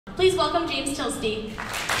Please welcome James Tlsty.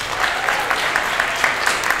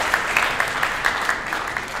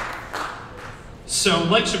 So,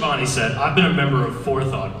 like Shivani said, I've been a member of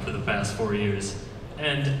Forethought for the past 4 years.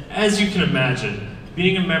 And as you can imagine,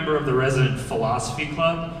 being a member of the resident philosophy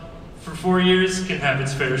club for 4 years can have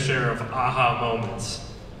its fair share of aha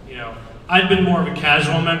moments. You know, I'd been more of a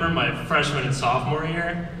casual member my freshman and sophomore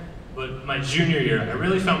year, but my junior year, I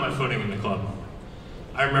really found my footing in the club.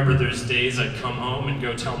 I remember there's days I'd come home and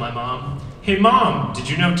go tell my mom, "Hey mom, did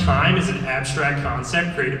you know time is an abstract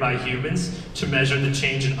concept created by humans to measure the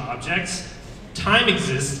change in objects? Time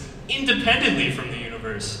exists independently from the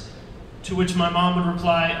universe." To which my mom would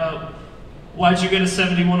reply, "Why'd you get a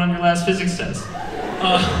 71 on your last physics test?"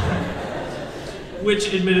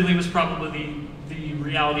 Which admittedly was probably the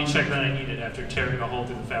reality check that I needed after tearing a hole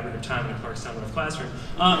through the fabric of time in a Clarkstown North classroom.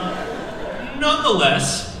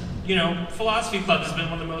 Nonetheless, you know, philosophy club has been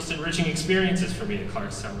one of the most enriching experiences for me at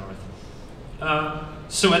Clarkstown North.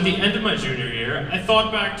 So at the end of my junior year, I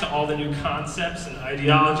thought back to all the new concepts and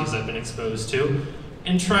ideologies I've been exposed to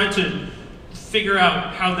and tried to figure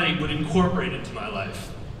out how they would incorporate into my life.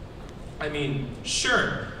 I mean,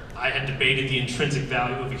 sure, I had debated the intrinsic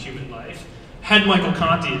value of a human life, had Michael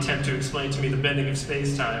Conti attempt to explain to me the bending of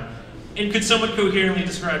space-time, and could someone coherently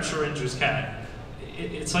describe Schrodinger's cat?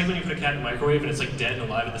 It's like when you put a cat in a microwave and it's like dead and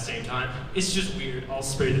alive at the same time. It's just weird. I'll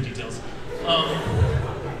spare you the details.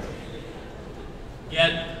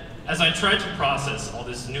 Yet, as I tried to process all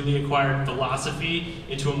this newly acquired philosophy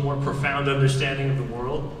into a more profound understanding of the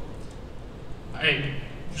world, I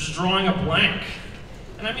was drawing a blank.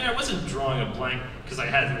 And I mean, I wasn't drawing a blank because I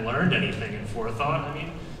hadn't learned anything in Forethought. I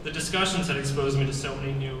mean, the discussions had exposed me to so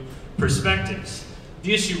many new perspectives.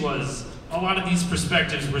 The issue was, a lot of these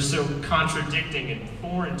perspectives were so contradicting and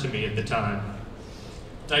foreign to me at the time.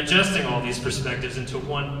 Digesting all these perspectives into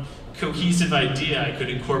one cohesive idea I could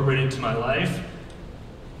incorporate into my life,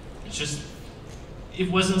 it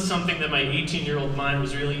wasn't something that my 18-year-old mind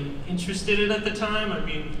was really interested in at the time. I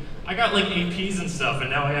mean, I got like APs and stuff, and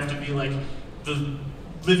now I have to be like the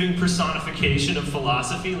living personification of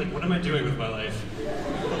philosophy. Like, what am I doing with my life?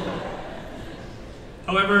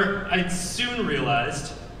 However, I soon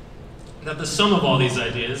realized that the sum of all these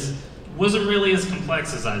ideas wasn't really as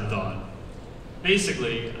complex as I'd thought.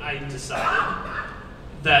 Basically, I decided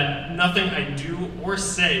that nothing I do or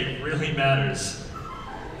say really matters.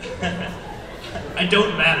 I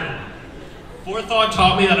don't matter. Forethought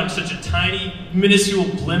taught me that I'm such a tiny, minuscule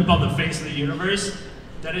blimp on the face of the universe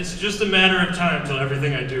that it's just a matter of time till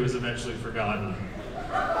everything I do is eventually forgotten.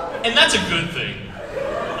 And that's a good thing.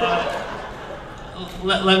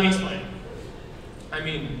 Let me explain. I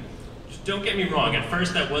mean, just don't get me wrong, at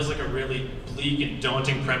first that was like a really bleak and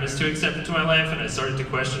daunting premise to accept into my life, and I started to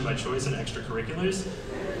question my choice in extracurriculars.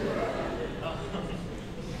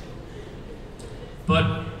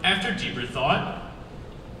 But after deeper thought,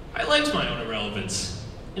 I liked my own irrelevance.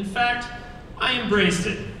 In fact, I embraced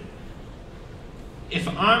it. If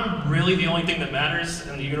I'm really the only thing that matters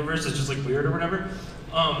and the universe is just like weird or whatever,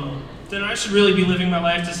 then I should really be living my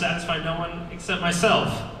life to satisfy no one except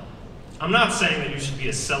myself. I'm not saying that you should be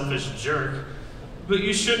a selfish jerk, but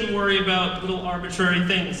you shouldn't worry about little arbitrary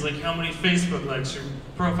things like how many Facebook likes your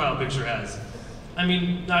profile picture has. I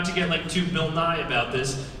mean, not to get like too Bill Nye about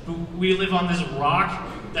this, but we live on this rock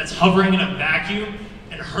that's hovering in a vacuum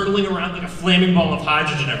and hurtling around like a flaming ball of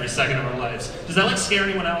hydrogen every second of our lives. Does that like scare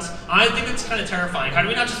anyone else? I think it's kind of terrifying. How do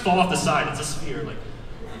we not just fall off the side? It's a sphere, like,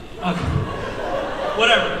 okay.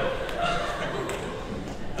 Whatever.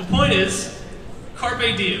 The point is,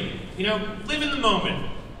 carpe diem. You know, live in the moment.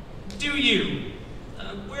 Do you.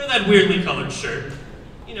 Wear that weirdly colored shirt.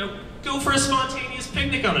 You know, go for a spontaneous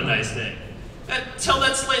picnic on a nice day. Tell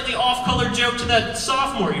that slightly off-color joke to that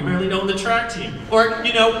sophomore you barely know on the track team. Or,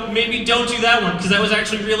 you know, maybe don't do that one, because that was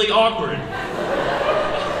actually really awkward.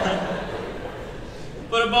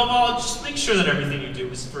 But above all, just make sure that everything you do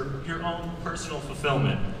is for your own personal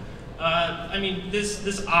fulfillment. I mean,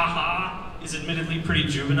 this aha is admittedly pretty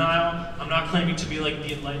juvenile. I'm not claiming to be like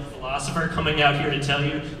the enlightened philosopher coming out here to tell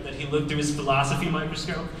you that he looked through his philosophy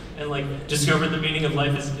microscope and like discovered the meaning of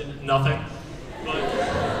life is nothing. But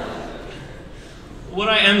what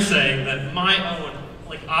I am saying that my own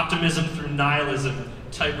like optimism through nihilism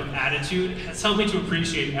type of attitude has helped me to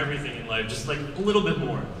appreciate everything in life just like a little bit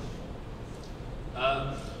more.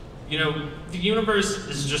 You know, the universe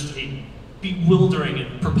is just a bewildering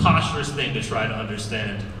and preposterous thing to try to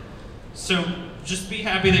understand. So just be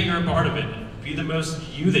happy that you're a part of it and be the most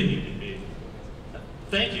you that you can be.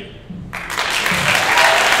 Thank you.